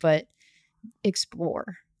comfortable. But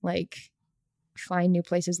explore, like find new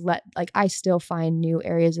places. Like I still find new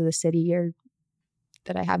areas of the city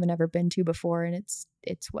that I haven't ever been to before, and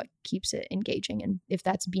it's what keeps it engaging. And if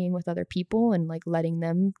that's being with other people and like letting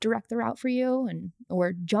them direct the route for you, and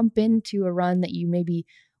or jump into a run that you maybe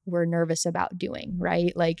were nervous about doing,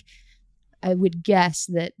 right? Like I would guess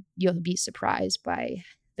that you'll be surprised by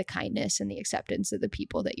the kindness and the acceptance of the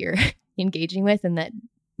people that you're engaging with, and that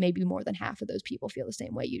maybe more than half of those people feel the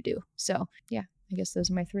same way you do. So yeah, I guess those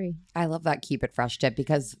are my 3. I love that keep it fresh tip,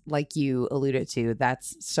 because like you alluded to,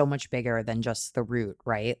 that's so much bigger than just the route,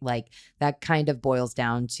 right? Like that kind of boils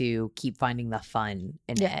down to keep finding the fun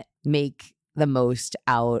in it. Make the most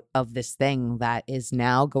out of this thing that is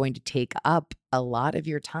now going to take up a lot of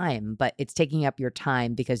your time, but it's taking up your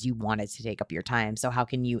time because you want it to take up your time. So how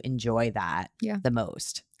can you enjoy that the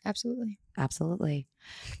most? Absolutely. Absolutely.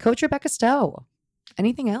 Coach Rebecca Stowe,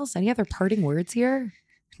 anything else? Any other parting words here?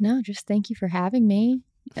 No, just thank you for having me.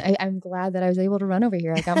 I'm glad that I was able to run over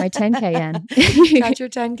here. I got my 10K in. Got your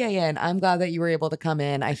 10K in. I'm glad that you were able to come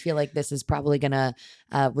in. I feel like this is probably going to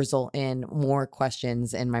result in more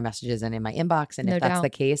questions in my messages and in my inbox. And No if that's doubt. the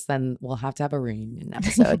case, then we'll have to have a reunion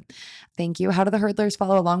episode. Thank you. How do the hurdlers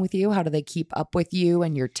follow along with you? How do they keep up with you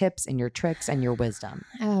and your tips and your tricks and your wisdom?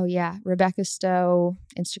 Oh, yeah. Rebecca Stowe.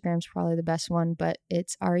 Instagram's probably the best one, but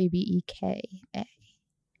it's REBEKA.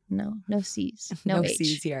 No C's. No H.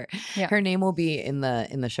 C's here. Yeah. Her name will be in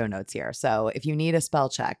the show notes here. So if you need a spell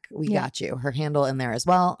check, we got you. Her handle in there as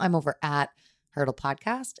well. I'm over at Hurdle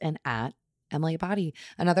Podcast and at Emily Abadi.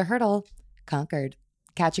 Another hurdle conquered.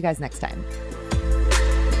 Catch you guys next time.